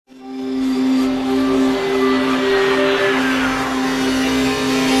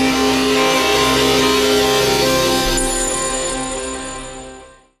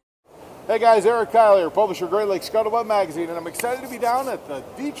guys, Eric Kyler, publisher Great Lakes Scuttlebutt magazine, and I'm excited to be down at the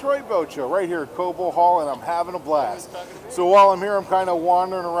Detroit Boat Show right here at Cobo Hall, and I'm having a blast. So while I'm here, I'm kind of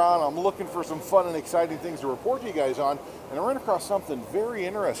wandering around. I'm looking for some fun and exciting things to report to you guys on, and I ran across something very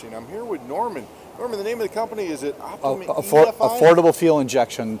interesting. I'm here with Norman. Norman, the name of the company, is it Optimum EFI? Affordable Fuel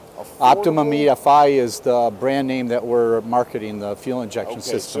Injection. Optimum EFI is the brand name that we're marketing the fuel injection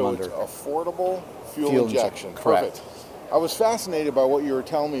system under. So it's affordable fuel injection. Correct. Perfect. I was fascinated by what you were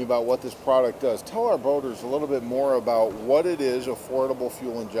telling me about what this product does. Tell our boaters a little bit more about what it is affordable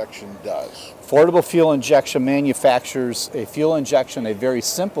fuel injection does. Affordable Fuel Injection manufactures a fuel injection, a very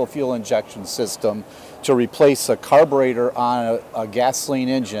simple fuel injection system to replace a carburetor on a gasoline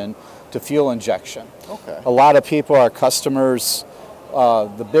engine to fuel injection. Okay. A lot of people, our customers,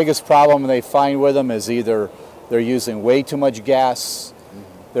 the biggest problem they find with them is either they're using way too much gas,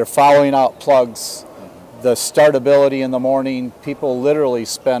 they're fouling out plugs, the startability in the morning. People literally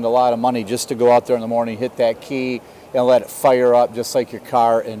spend a lot of money just to go out there in the morning, hit that key, and let it fire up just like your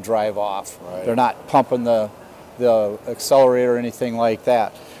car and drive off. Right. They're not pumping the accelerator or anything like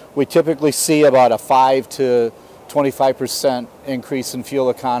that. We typically see about a 5 to 25% increase in fuel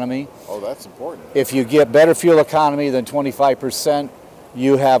economy. Oh, that's important. If you get better fuel economy than 25%,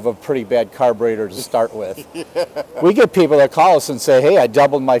 you have a pretty bad carburetor to start with. Yeah. We get people that call us and say, hey, I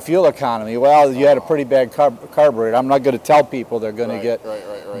doubled my fuel economy. Well, you had a pretty bad carburetor. I'm not going to tell people they're going to get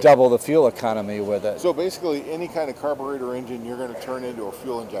double the fuel economy with it. So basically, any kind of carburetor engine, you're going to turn into a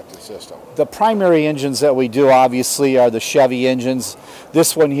fuel injected system. The primary engines that we do, obviously, are the Chevy engines.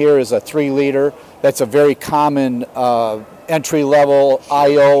 This one here is a 3-liter. That's a very common entry-level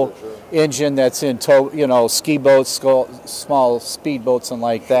IO engine that's in ski boats, small speed boats, and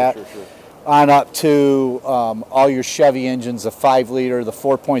like that. On up to all your Chevy engines, the 5-liter, the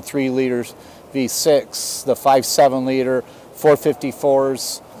 4.3 liters V6, the 5.7 liter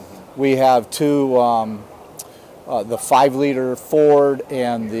 454s. We have two, the 5-liter Ford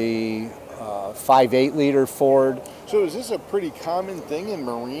and the 5.8 liter Ford. So is this a pretty common thing in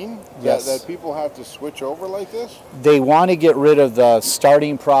marine? Yes. That people have to switch over like this? They want to get rid of the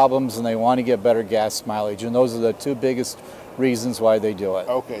starting problems and they want to get better gas mileage, and those are the two biggest reasons why they do it.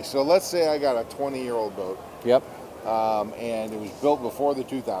 Okay, so let's say I got a 20-year-old boat. Yep. And it was built before the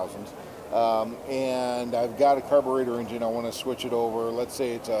 2000s. And I've got a carburetor engine. I want to switch it over. Let's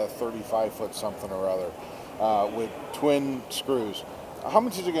say it's a 35-foot something or other with twin screws. How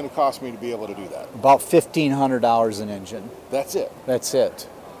much is it going to cost me to be able to do that? About $1,500 an engine. That's it? That's it.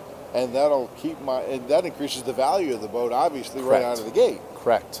 And that'll keep and that increases the value of the boat, obviously, right out of the gate.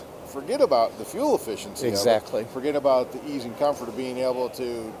 Correct. Forget about the fuel efficiency. Exactly. Of it. Forget about the ease and comfort of being able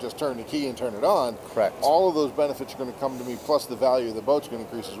to just turn the key and turn it on. Correct. All of those benefits are going to come to me, plus the value of the boat's going to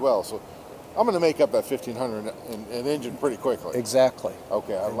increase as well. So I'm going to make up that $1,500 an engine pretty quickly. Exactly.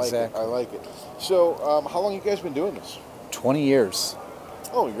 Okay, I like it. I like it. So how long have you guys been doing this? 20 years.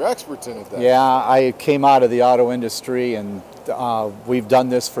 Oh, you're experts in it then. Yeah, I came out of the auto industry, and we've done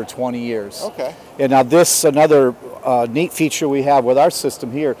this for 20 years. Okay. And now this, another neat feature we have with our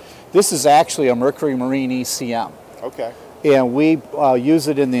system here, this is actually a Mercury Marine ECM. Okay. And we use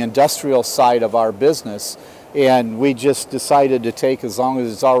it in the industrial side of our business. And we just decided to take, as long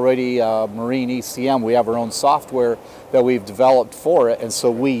as it's already Marine ECM, we have our own software that we've developed for it. And so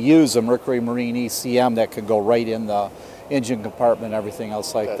we use a Mercury Marine ECM that can go right in the engine compartment, everything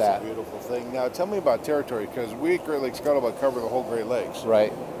else like that. That's a beautiful thing. Now tell me about territory, because we at Great Lakes Scuttlebutt cover the whole Great Lakes.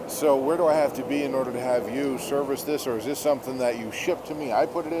 Right. So where do I have to be in order to have you service this, or is this something that you ship to me? I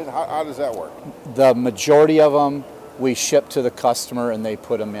put it in? How does that work? The majority of them we ship to the customer and they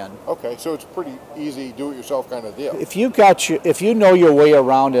put them in. Okay, so it's pretty easy, do-it-yourself kind of deal. If you know your way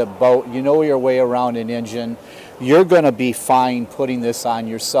around a boat, you know your way around an engine, you're going to be fine putting this on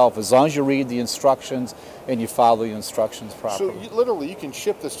yourself as long as you read the instructions and you follow the instructions properly. So literally you can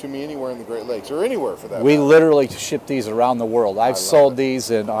ship this to me anywhere in the Great Lakes, or anywhere for that We matter. literally ship these around the world. I've sold these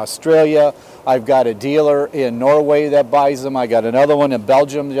in Australia. I've got a dealer in Norway that buys them. I got another one in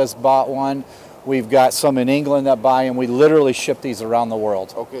Belgium, just bought one. We've got some in England that buy them. We literally ship these around the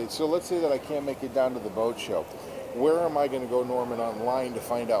world. Okay, so let's say that I can't make it down to the boat show. Where am I going to go, Norman, online to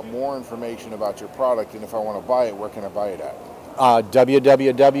find out more information about your product? And if I want to buy it, where can I buy it at?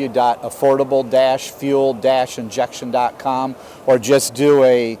 www.affordable-fuel-injection.com, or just do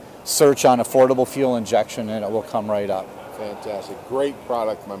a search on affordable fuel injection and it will come right up. Fantastic. Great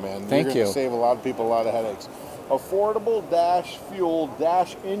product, my man. Thank you. You're going to save a lot of people a lot of headaches.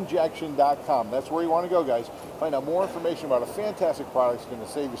 affordable-fuel-injection.com. That's where you want to go, guys. Find out more information about a fantastic product. It's going to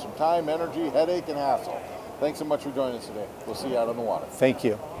save you some time, energy, headache, and hassle. Thanks so much for joining us today. We'll see you out on the water. Thank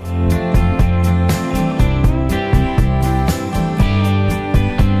you.